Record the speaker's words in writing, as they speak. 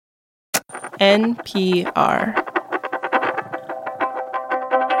NPR.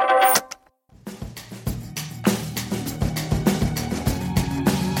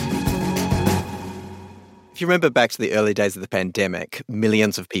 If you remember back to the early days of the pandemic,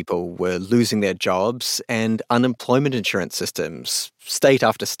 millions of people were losing their jobs and unemployment insurance systems, state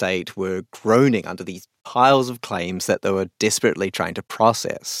after state, were groaning under these piles of claims that they were desperately trying to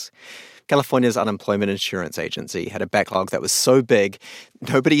process. California's Unemployment Insurance Agency had a backlog that was so big,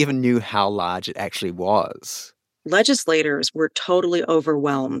 nobody even knew how large it actually was. Legislators were totally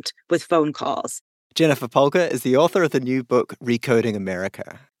overwhelmed with phone calls. Jennifer Polka is the author of the new book, Recoding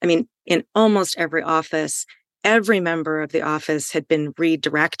America. I mean, in almost every office, every member of the office had been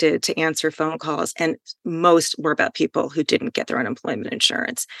redirected to answer phone calls, and most were about people who didn't get their unemployment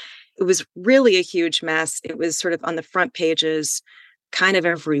insurance. It was really a huge mess. It was sort of on the front pages kind of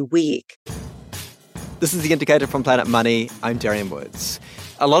every week. This is The Indicator from Planet Money. I'm Darian Woods.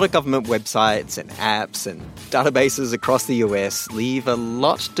 A lot of government websites and apps and databases across the US leave a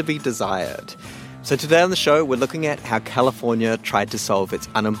lot to be desired. So today on the show, we're looking at how California tried to solve its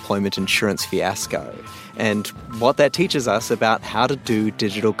unemployment insurance fiasco and what that teaches us about how to do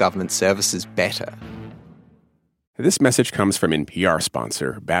digital government services better. This message comes from NPR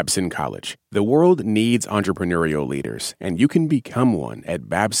sponsor Babson College. The world needs entrepreneurial leaders, and you can become one at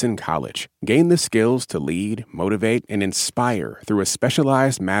Babson College. Gain the skills to lead, motivate, and inspire through a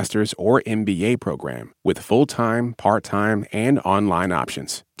specialized master's or MBA program with full-time, part-time, and online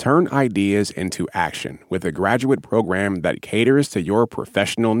options. Turn ideas into action with a graduate program that caters to your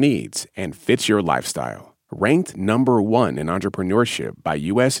professional needs and fits your lifestyle. Ranked number 1 in entrepreneurship by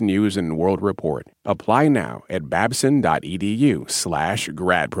U.S. News & World Report. Apply now at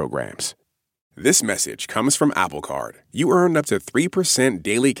babson.edu/grad programs. This message comes from Apple Card. You earn up to 3%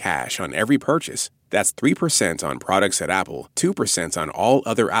 daily cash on every purchase. That's 3% on products at Apple, 2% on all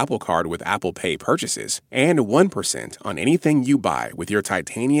other Apple Card with Apple Pay purchases, and 1% on anything you buy with your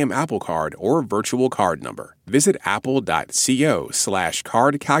titanium Apple Card or virtual card number. Visit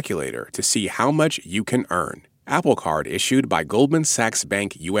apple.co/card calculator to see how much you can earn. Apple Card issued by Goldman Sachs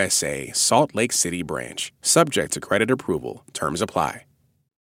Bank USA, Salt Lake City branch. Subject to credit approval. Terms apply.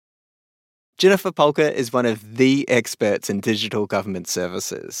 Jennifer Polka is one of the experts in digital government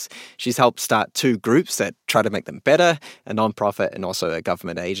services. She's helped start 2 groups that try to make them better, a nonprofit and also a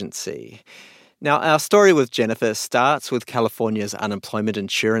government agency. Now, our story with Jennifer starts with California's Unemployment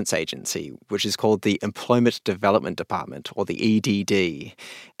Insurance Agency, which is called the Employment Development Department, or the EDD.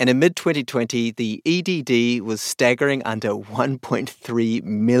 And in mid-2020, the EDD was staggering under 1.3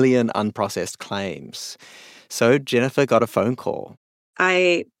 million unprocessed claims. So Jennifer got a phone call.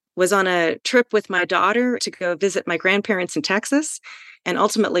 I was on a trip with my daughter to go visit my grandparents in Texas. And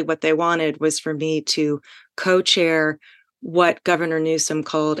ultimately what they wanted was for me to co-chair what Governor Newsom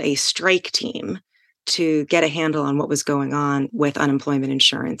called a strike team to get a handle on what was going on with unemployment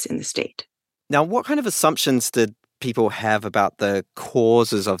insurance in the state. Now, what kind of assumptions did people have about the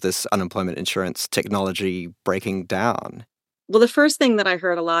causes of this unemployment insurance technology breaking down? Well, the first thing that I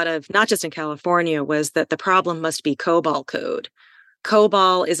heard a lot of, not just in California, was that the problem must be COBOL code.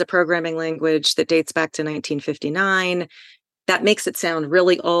 COBOL is a programming language that dates back to 1959. That makes it sound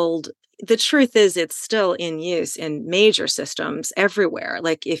really old. The truth is it's still in use in major systems everywhere.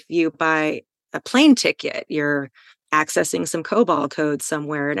 Like if you buy a plane ticket, you're accessing some COBOL code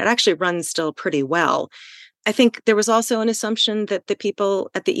somewhere, and it actually runs still pretty well. I think there was also an assumption that the people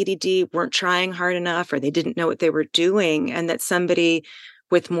at the EDD weren't trying hard enough or they didn't know what they were doing, and that somebody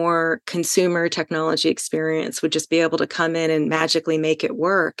with more consumer technology experience would just be able to come in and magically make it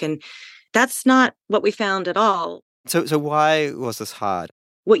work. And that's not what we found at all. So why was this hard?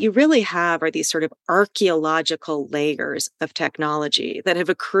 What you really have are these sort of archaeological layers of technology that have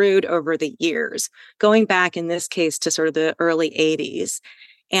accrued over the years, going back in this case to sort of the early 80s.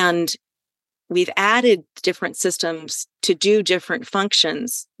 And we've added different systems to do different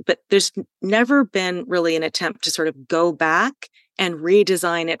functions, but there's never been really an attempt to sort of go back and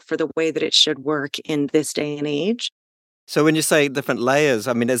redesign it for the way that it should work in this day and age. So when you say different layers,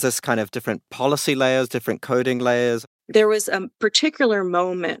 I mean, is this kind of different policy layers, different coding layers? There was a particular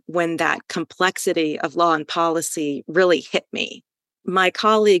moment when that complexity of law and policy really hit me. My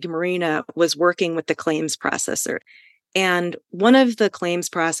colleague, Marina, was working with the claims processor. And one of the claims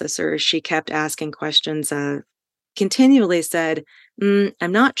processors she kept asking questions of continually said, I'm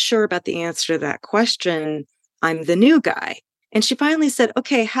not sure about the answer to that question. I'm the new guy. And she finally said,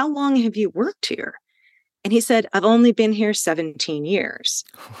 okay, how long have you worked here? And he said, I've only been here 17 years.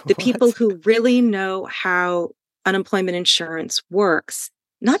 The people who really know how unemployment insurance works,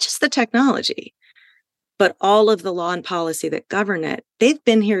 not just the technology, but all of the law and policy that govern it, they've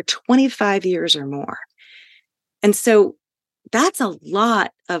been here 25 years or more. And so that's a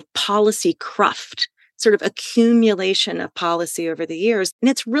lot of policy cruft, sort of accumulation of policy over the years. And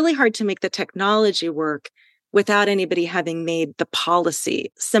it's really hard to make the technology work without anybody having made the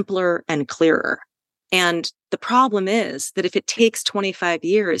policy simpler and clearer. And the problem is that if it takes 25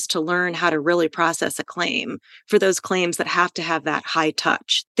 years to learn how to really process a claim for those claims that have to have that high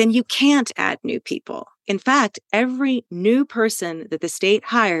touch, then you can't add new people. In fact, every new person that the state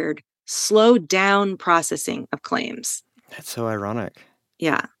hired slowed down processing of claims. That's so ironic.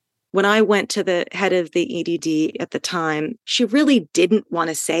 Yeah. When I went to the head of the EDD at the time, she really didn't want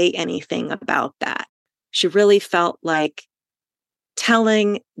to say anything about that. She really felt like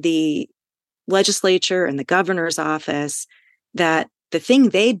telling the legislature and the governor's office that the thing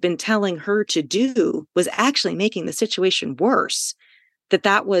they'd been telling her to do was actually making the situation worse,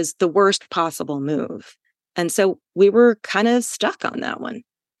 that was the worst possible move. And so we were kind of stuck on that one.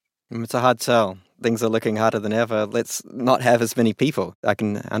 It's a hard sell. Things are looking harder than ever. Let's not have as many people. I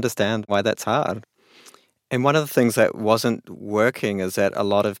can understand why that's hard. And one of the things that wasn't working is that a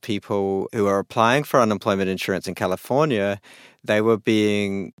lot of people who are applying for unemployment insurance in California, they were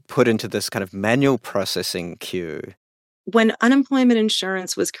being put into this kind of manual processing queue. When unemployment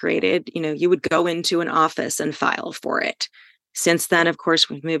insurance was created, you would go into an office and file for it. Since then, of course,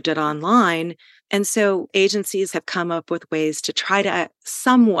 we've moved it online. And so agencies have come up with ways to try to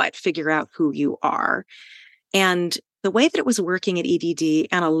somewhat figure out who you are. And the way that it was working at EDD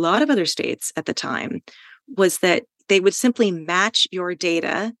and a lot of other states at the time was that they would simply match your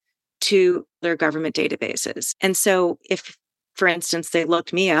data to their government databases. And so if, for instance, they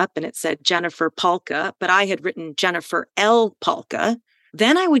looked me up and it said Jennifer Palka, but I had written Jennifer L. Palka,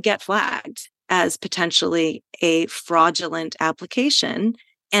 then I would get flagged as potentially a fraudulent application.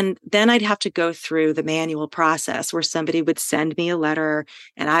 And then I'd have to go through the manual process where somebody would send me a letter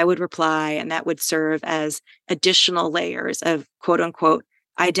and I would reply, and that would serve as additional layers of quote unquote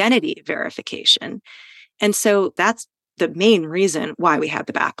identity verification. And so that's the main reason why we have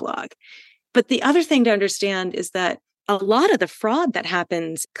the backlog. But the other thing to understand is that a lot of the fraud that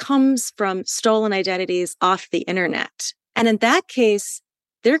happens comes from stolen identities off the internet. And in that case,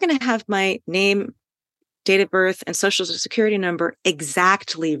 they're going to have my name, date of birth, and social security number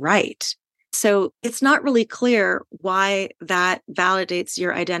exactly right. So it's not really clear why that validates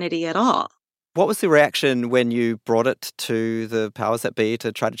your identity at all. What was the reaction when you brought it to the powers that be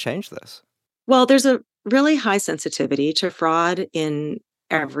to try to change this? Well, there's a really high sensitivity to fraud in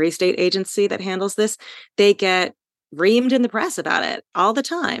every state agency that handles this. They get reamed in the press about it all the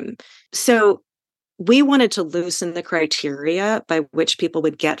time. So we wanted to loosen the criteria by which people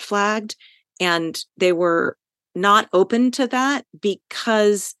would get flagged. And they were not open to that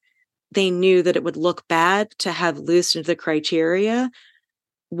because they knew that it would look bad to have loosened the criteria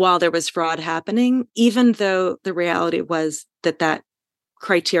while there was fraud happening, even though the reality was that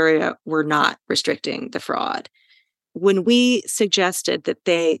criteria were not restricting the fraud. When we suggested that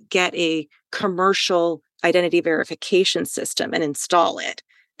they get a commercial identity verification system and install it,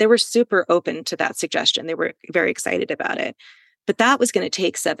 they were super open to that suggestion. They were very excited about it. But that was going to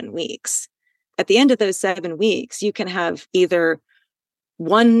take 7 weeks. At the end of those 7 weeks, you can have either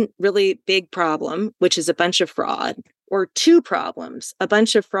one really big problem, which is a bunch of fraud, or two problems, a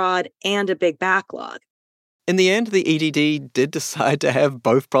bunch of fraud and a big backlog. In the end, the EDD did decide to have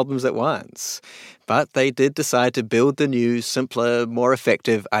both problems at once, but they did decide to build the new, simpler, more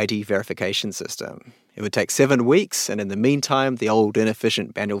effective ID verification system. It would take 7 weeks, and in the meantime, the old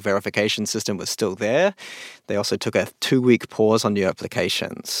inefficient manual verification system was still there. They also took a 2-week pause on new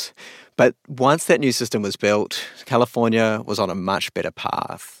applications. But once that new system was built, California was on a much better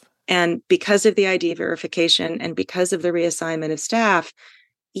path. And because of the ID verification and because of the reassignment of staff,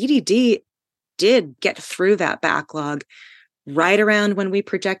 EDD did get through that backlog right around when we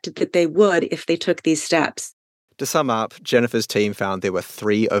projected that they would if they took these steps. To sum up, Jennifer's team found there were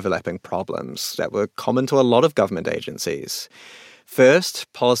 3 overlapping problems that were common to a lot of government agencies.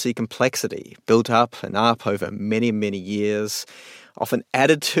 First, policy complexity, built up and up over many, many years, often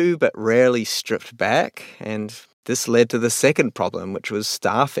added to but rarely stripped back. And this led to the second problem, which was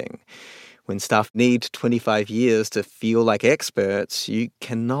staffing. When staff need 25 years to feel like experts, you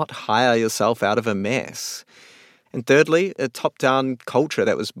cannot hire yourself out of a mess. And thirdly, a top-down culture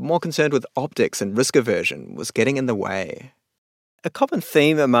that was more concerned with optics and risk aversion was getting in the way. A common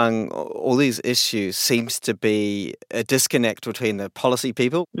theme among all these issues seems to be a disconnect between the policy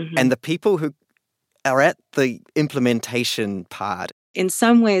people and the people who are at the implementation part. In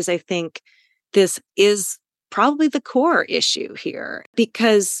some ways, I think this is probably the core issue here,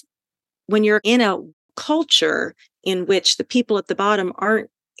 because when you're in a culture in which the people at the bottom aren't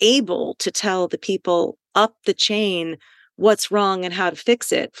able to tell the people up the chain what's wrong and how to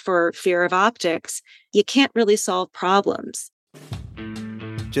fix it for fear of optics, you can't really solve problems.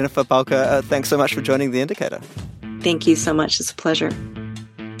 Jennifer Balka, thanks so much for joining The Indicator. Thank you so much. It's a pleasure.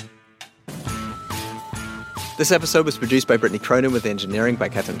 This episode was produced by Brittany Cronin with engineering by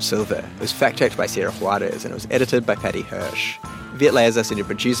Catherine Silva. It was fact-checked by Sarah Juarez, and it was edited by Patty Hirsch. Viet Le is our senior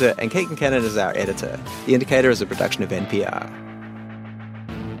producer, and Kate Kincannon is our editor. The Indicator is a production of NPR.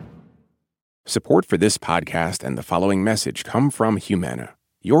 Support for this podcast and the following message come from Humana.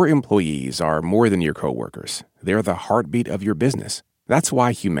 Your employees are more than your coworkers. They're the heartbeat of your business. That's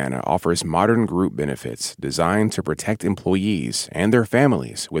why Humana offers modern group benefits designed to protect employees and their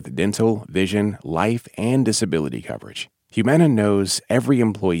families with dental, vision, life, and disability coverage. Humana knows every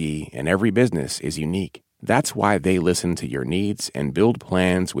employee and every business is unique. That's why they listen to your needs and build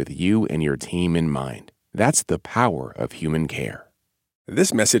plans with you and your team in mind. That's the power of human care.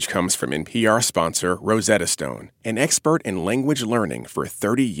 This message comes from NPR sponsor Rosetta Stone, an expert in language learning for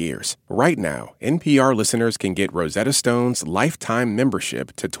 30 years. Right now, NPR listeners can get Rosetta Stone's lifetime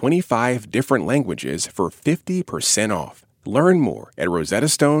membership to 25 different languages for 50% off. Learn more at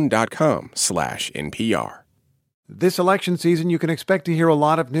rosettastone.com/NPR. This election season, you can expect to hear a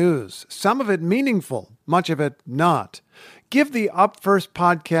lot of news, some of it meaningful, much of it not. Give the Up First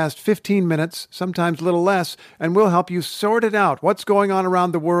podcast 15 minutes, sometimes a little less, and we'll help you sort it out, what's going on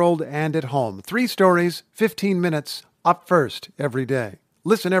around the world and at home. 3 stories, 15 minutes, Up First every day.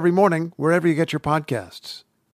 Listen every morning wherever you get your podcasts.